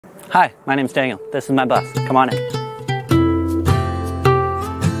Hi, my name's Daniel. This is my bus. Come on in.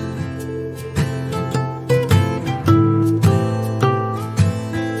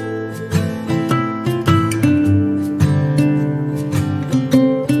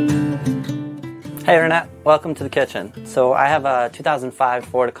 Hey Internet, welcome to the kitchen. So I have a 2005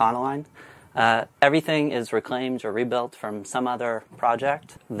 Ford Econoline. Everything is reclaimed or rebuilt from some other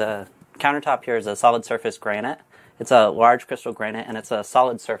project. The countertop here is a solid surface granite. It's a large crystal granite and it's a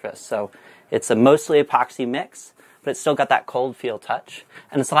solid surface. So it's a mostly epoxy mix, but it's still got that cold feel touch.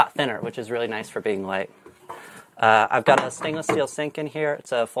 And it's a lot thinner, which is really nice for being light. I've got a stainless steel sink in here.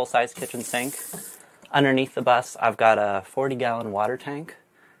 It's a full-size kitchen sink. Underneath the bus, I've got a 40-gallon water tank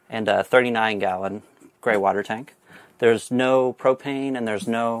and a 39-gallon gray water tank. There's no propane and there's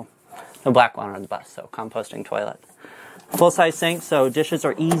no black water on the bus, so composting toilet. Full-size sink, so dishes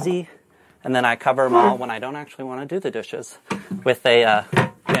are easy, and then I cover them all when I don't actually want to do the dishes with a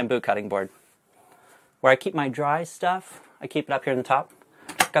bamboo cutting board. Where I keep my dry stuff, I keep it up here in the top.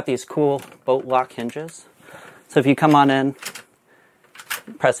 I've got these cool boat lock hinges. So if you come on in,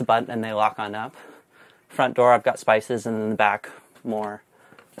 press a button and they lock on up. Front door, I've got spices, and in the back, more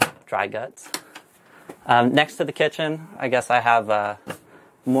dry goods. Next to the kitchen, I guess I have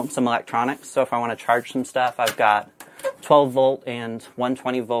some electronics. So if I want to charge some stuff, I've got 12 volt and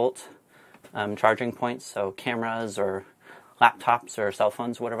 120 volt charging points. So cameras or laptops or cell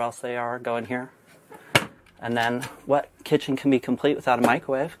phones, whatever else they are, go in here. And then what kitchen can be complete without a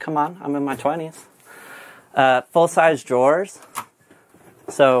microwave? Come on, I'm in my 20s. Full-size drawers.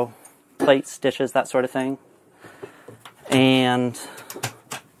 So plates, dishes, that sort of thing. And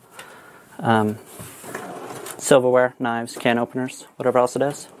silverware, knives, can openers, whatever else it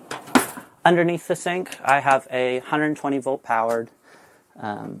is. Underneath the sink, I have a 120 volt powered,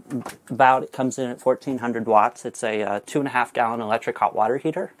 it comes in at 1400 watts. It's a 2.5 gallon electric hot water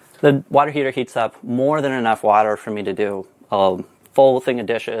heater. The water heater heats up more than enough water for me to do a full thing of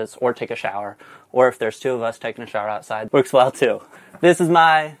dishes or take a shower, or if there's two of us taking a shower outside, works well too. This is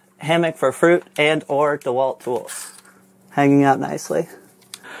my hammock for fruit and or DeWalt tools, hanging out nicely.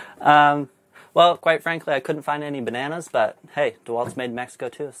 Well, quite frankly, I couldn't find any bananas, but hey, DeWalt's made in Mexico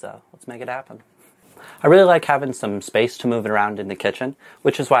too, so let's make it happen. I really like having some space to move it around in the kitchen,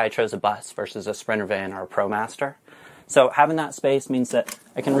 which is why I chose a bus versus a Sprinter van or a ProMaster. So having that space means that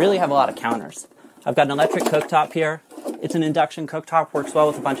I can really have a lot of counters. I've got an electric cooktop here. It's an induction cooktop, works well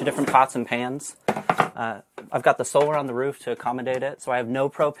with a bunch of different pots and pans. I've got the solar on the roof to accommodate it, so I have no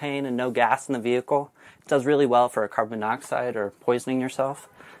propane and no gas in the vehicle. It does really well for carbon monoxide or poisoning yourself.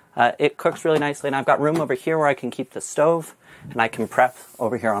 It cooks really nicely, and I've got room over here where I can keep the stove, and I can prep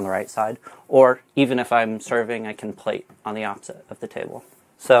over here on the right side. Or even if I'm serving, I can plate on the opposite of the table.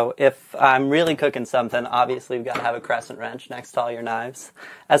 So if I'm really cooking something, obviously you've got to have a crescent wrench next to all your knives.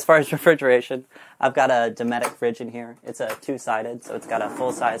 As far as refrigeration, I've got a Dometic fridge in here. It's a two-sided, so it's got a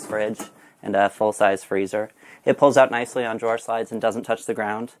full-size fridge and a full-size freezer. It pulls out nicely on drawer slides and doesn't touch the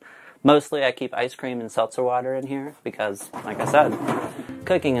ground. Mostly I keep ice cream and seltzer water in here because, like I said,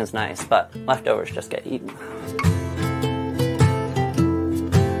 cooking is nice, but leftovers just get eaten.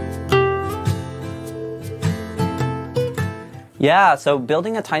 Yeah, so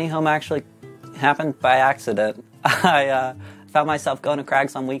building a tiny home actually happened by accident. I found myself going to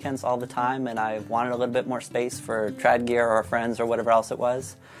Craig's on weekends all the time, and I wanted a little bit more space for trad gear or friends or whatever else it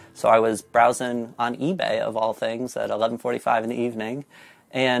was. So I was browsing on eBay, of all things, at 11:45 in the evening,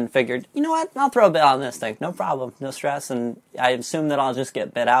 and figured, you know what, I'll throw a bid on this thing, no problem, no stress, and I assume that I'll just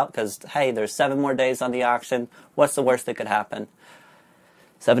get bid out, because, hey, there's 7 more days on the auction, what's the worst that could happen?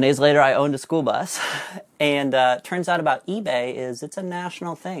 7 days later, I owned a school bus, and turns out about eBay is it's a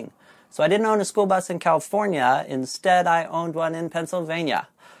national thing. So I didn't own a school bus in California, instead I owned one in Pennsylvania.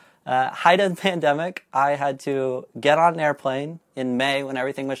 Height of the pandemic, I had to get on an airplane in May when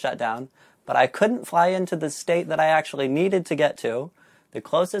everything was shut down, but I couldn't fly into the state that I actually needed to get to. The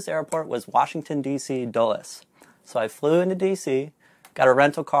closest airport was Washington, D.C. Dulles. So I flew into D.C., got a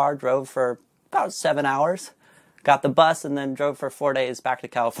rental car, drove for about 7 hours, got the bus, and then drove for 4 days back to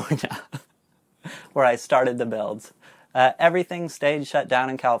California, where I started the builds. Everything stayed shut down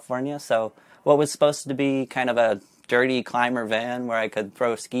in California, so what was supposed to be kind of a dirty climber van where I could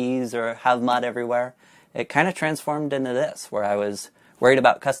throw skis or have mud everywhere, it kind of transformed into this, where I was worried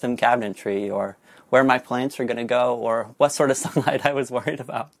about custom cabinetry or where my plants are going to go or what sort of sunlight I was worried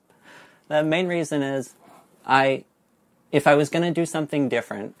about. The main reason is if I was going to do something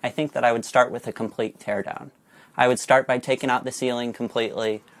different, I think that I would start with a complete teardown. I would start by taking out the ceiling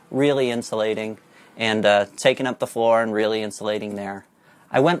completely, really insulating, and taking up the floor and really insulating there.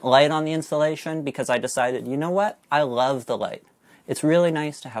 I went light on the insulation because I decided, you know what? I love the light. it's really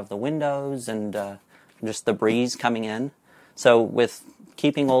nice to have the windows and just the breeze coming in. So with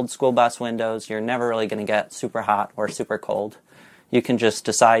keeping old school bus windows, you're never really going to get super hot or super cold. You can just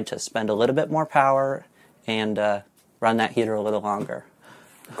decide to spend a little bit more power and run that heater a little longer.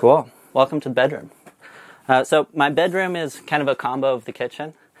 Cool. Welcome to the bedroom. So my bedroom is kind of a combo of the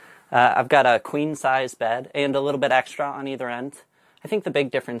kitchen. I've got a queen size bed and a little bit extra on either end. I think the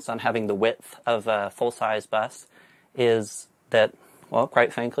big difference on having the width of a full-size bus is that, well,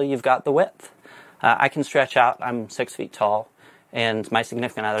 quite frankly, you've got the width. I can stretch out. I'm 6 feet tall, and my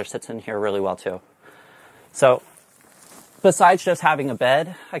significant other sits in here really well too. So besides just having a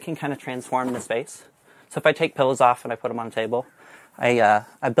bed, I can kind of transform the space. So if I take pillows off and I put them on a table, I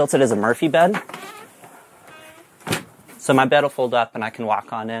built it as a Murphy bed. So my bed will fold up and I can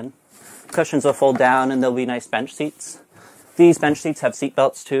walk on in. Cushions will fold down and there'll be nice bench seats. These bench seats have seat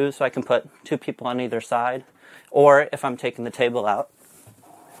belts too, so I can put 2 people on either side. Or if I'm taking the table out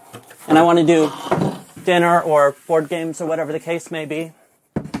and I want to do dinner or board games or whatever the case may be,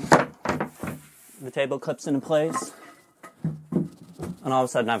 the table clips into place. And all of a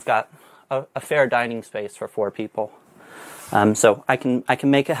sudden I've got a fair dining space for 4 people. So I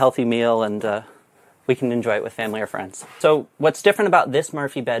can make a healthy meal and we can enjoy it with family or friends. So what's different about this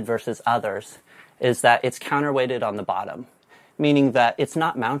Murphy bed versus others is that it's counterweighted on the bottom, meaning that it's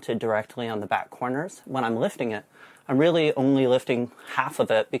not mounted directly on the back corners. When I'm lifting it, I'm really only lifting half of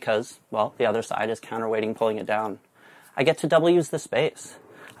it because, well, the other side is counterweighting, pulling it down. I get to double use the space.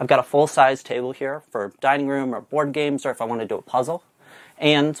 I've got a full-size table here for dining room or board games or if I want to do a puzzle.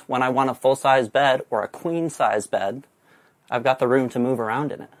 And when I want a full-size bed or a queen-size bed, I've got the room to move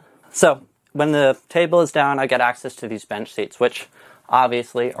around in it. So when the table is down, I get access to these bench seats, which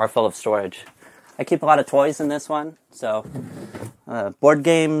obviously are full of storage. I keep a lot of toys in this one, so board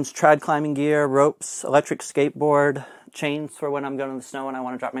games, trad climbing gear, ropes, electric skateboard, chains for when I'm going in the snow and I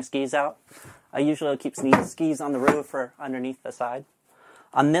want to drop my skis out. I usually keep skis on the roof or underneath the side.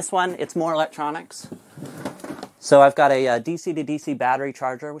 On this one, it's more electronics. So I've got a DC to DC battery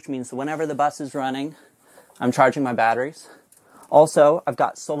charger, which means whenever the bus is running, I'm charging my batteries. Also, I've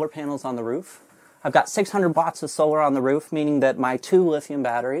got solar panels on the roof. I've got 600 watts of solar on the roof, meaning that my 2 lithium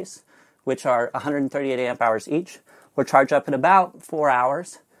batteries, which are 138 amp hours each, will charge up in about 4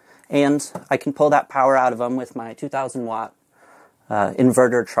 hours. And I can pull that power out of them with my 2,000 watt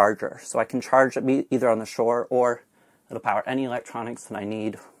inverter charger. So I can charge it either on the shore or it'll power any electronics that I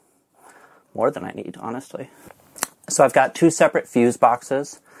need, more than I need, honestly. So I've got 2 separate fuse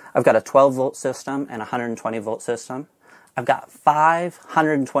boxes. I've got a 12 volt system and a 120 volt system. I've got 5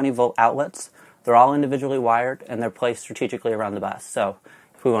 120 volt outlets. They're all individually wired and they're placed strategically around the bus. So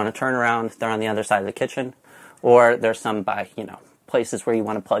if we want to turn around, they're on the other side of the kitchen, or there's some by, places where you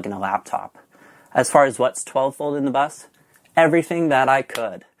want to plug in a laptop. As far as what's 12 volt in the bus, everything that I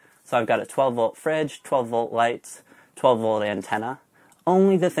could. So I've got a 12 volt fridge, 12 volt lights, 12 volt antenna.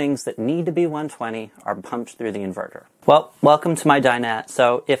 Only the things that need to be 120 are pumped through the inverter. Well, welcome to my dinette.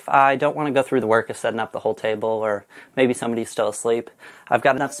 So if I don't want to go through the work of setting up the whole table or maybe somebody's still asleep, I've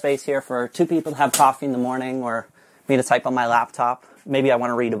got enough space here for 2 people to have coffee in the morning or me to type on my laptop. Maybe I want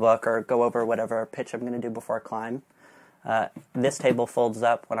to read a book or go over whatever pitch I'm going to do before I climb. This table folds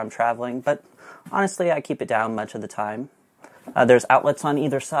up when I'm traveling, but honestly I keep it down much of the time. There's outlets on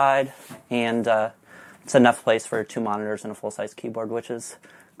either side and it's enough place for 2 monitors and a full-size keyboard, which is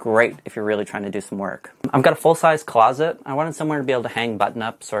great if you're really trying to do some work. I've got a full-size closet. I wanted somewhere to be able to hang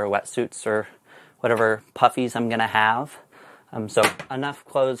button-ups or wetsuits or whatever puffies I'm going to have. So enough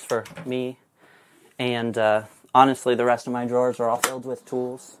clothes for me. And honestly, the rest of my drawers are all filled with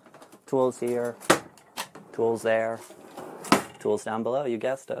tools. Tools here, tools there, tools down below, you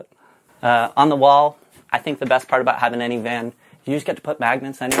guessed it. On the wall, I think the best part about having any van, you just get to put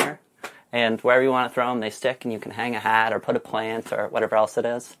magnets anywhere. And wherever you want to throw them, they stick, and you can hang a hat or put a plant or whatever else it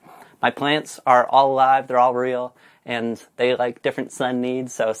is. My plants are all alive, they're all real, and they like different sun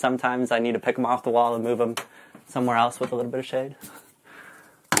needs, so sometimes I need to pick them off the wall and move them somewhere else with a little bit of shade.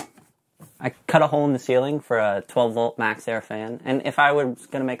 I cut a hole in the ceiling for a 12 volt max air fan, and if I was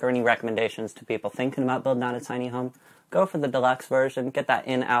going to make any recommendations to people thinking about building out a tiny home, go for the deluxe version, get that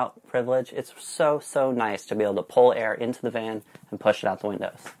in-out privilege. It's so nice to be able to pull air into the van and push it out the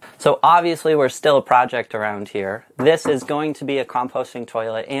windows. So obviously we're still a project around here. This is going to be a composting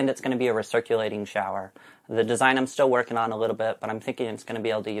toilet and it's going to be a recirculating shower. The design I'm still working on a little bit, but I'm thinking it's going to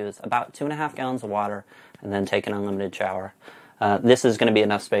be able to use about 2.5 gallons of water and then take an unlimited shower. This is going to be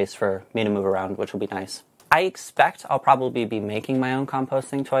enough space for me to move around, which will be nice. I expect I'll probably be making my own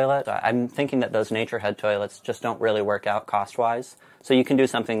composting toilet. I'm thinking that those nature head toilets just don't really work out cost-wise. So you can do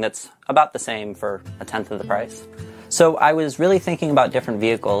something that's about the same for 1/10 of the price. So I was really thinking about different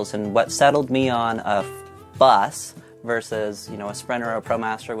vehicles, and what settled me on a bus versus, a Sprinter or a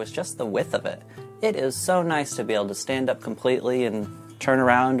ProMaster was just the width of it. It is so nice to be able to stand up completely and turn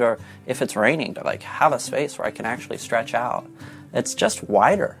around, or if it's raining, to have a space where I can actually stretch out. It's just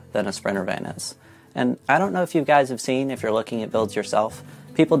wider than a Sprinter van is. And I don't know if you guys have seen, if you're looking at builds yourself,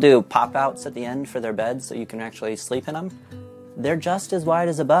 people do pop-outs at the end for their beds so you can actually sleep in them. They're just as wide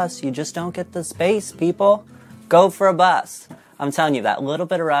as a bus. You just don't get the space, people. Go for a bus. I'm telling you, that little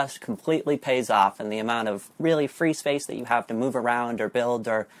bit of rust completely pays off in the amount of really free space that you have to move around or build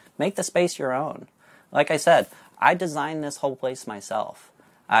or make the space your own. Like I said, I designed this whole place myself.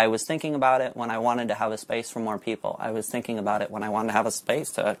 I was thinking about it when I wanted to have a space for more people. I was thinking about it when I wanted to have a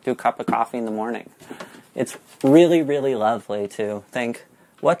space to do a cup of coffee in the morning. It's really, really lovely to think,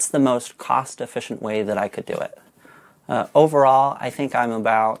 what's the most cost-efficient way that I could do it? Overall, I think I'm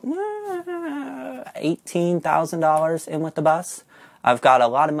about $18,000 in with the bus. I've got a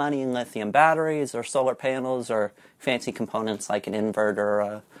lot of money in lithium batteries or solar panels or fancy components like an inverter,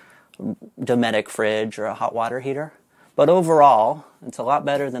 a Dometic fridge, or a hot water heater. But overall, it's a lot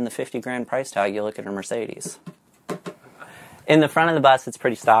better than the 50 grand price tag you look at a Mercedes. In the front of the bus, it's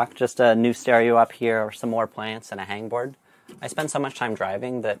pretty stock. Just a new stereo up here, or some more plants, and a hangboard. I spend so much time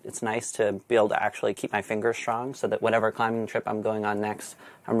driving that it's nice to be able to actually keep my fingers strong so that whatever climbing trip I'm going on next,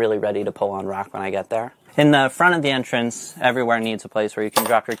 I'm really ready to pull on rock when I get there. In the front of the entrance, everywhere needs a place where you can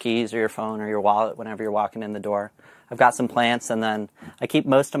drop your keys or your phone or your wallet whenever you're walking in the door. I've got some plants, and then I keep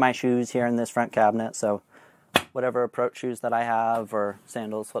most of my shoes here in this front cabinet, so whatever approach shoes that I have, or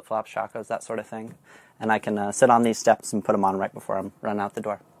sandals, flip-flops, chacos, that sort of thing. And I can sit on these steps and put them on right before I'm running out the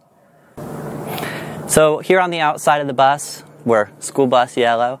door. So here on the outside of the bus, we're school bus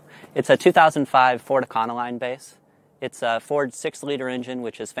yellow. It's a 2005 Ford Econoline base. It's a Ford 6-liter engine,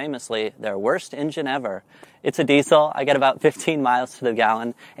 which is famously their worst engine ever. It's a diesel. I get about 15 miles to the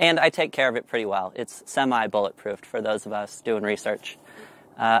gallon, and I take care of it pretty well. It's semi-bulletproofed for those of us doing research.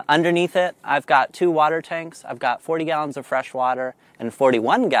 Underneath it, I've got 2 water tanks. I've got 40 gallons of fresh water and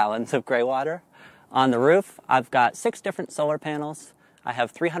 41 gallons of gray water. On the roof, I've got 6 different solar panels. I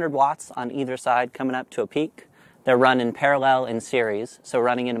have 300 watts on either side coming up to a peak. They're run in parallel in series, so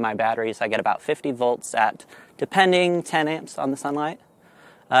running into my batteries, I get about 50 volts at, depending, 10 amps on the sunlight.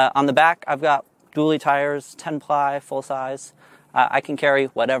 On the back, I've got dually tires, 10-ply, full size. I can carry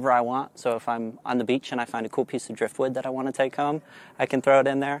whatever I want, so if I'm on the beach and I find a cool piece of driftwood that I want to take home, I can throw it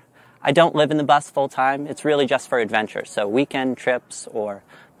in there. I don't live in the bus full time. It's really just for adventure, so weekend trips or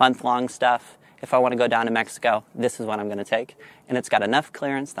month-long stuff. If I want to go down to Mexico, this is what I'm going to take. And it's got enough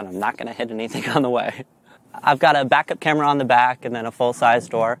clearance that I'm not going to hit anything on the way. I've got a backup camera on the back and then a full-size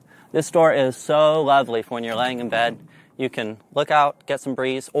door. This door is so lovely for when you're laying in bed. You can look out, get some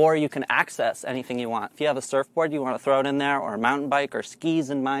breeze, or you can access anything you want. If you have a surfboard, you want to throw it in there, or a mountain bike, or skis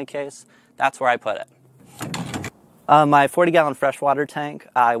in my case, that's where I put it. My 40-gallon freshwater tank,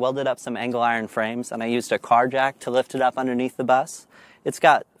 I welded up some angle iron frames, and I used a car jack to lift it up underneath the bus. It's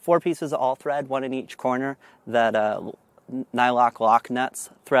got 4 pieces of all-thread, 1 in each corner, that nylock lock nuts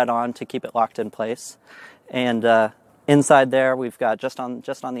thread on to keep it locked in place. And inside there, we've got, just on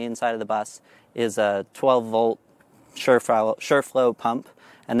the inside of the bus, is a 12-volt SureFlow pump,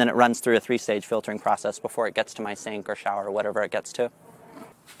 and then it runs through a 3-stage filtering process before it gets to my sink or shower or whatever it gets to.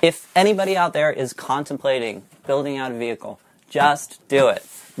 If anybody out there is contemplating building out a vehicle, just do it.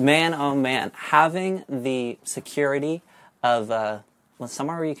 Man, oh man, having the security of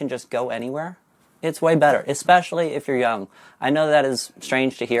somewhere where you can just go anywhere, it's way better, especially if you're young. I know that is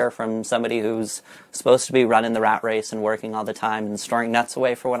strange to hear from somebody who's supposed to be running the rat race and working all the time and storing nuts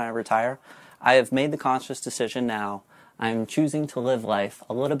away for when I retire. I have made the conscious decision now. I'm choosing to live life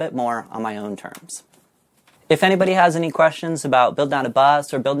a little bit more on my own terms. If anybody has any questions about building out a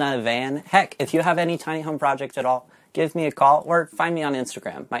bus or building out a van, heck, if you have any tiny home project at all, give me a call or find me on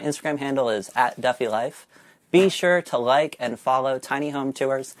Instagram. My Instagram handle is @DuffyLife. Be sure to like and follow Tiny Home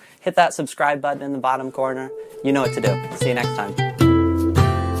Tours. Hit that subscribe button in the bottom corner. You know what to do. See you next time.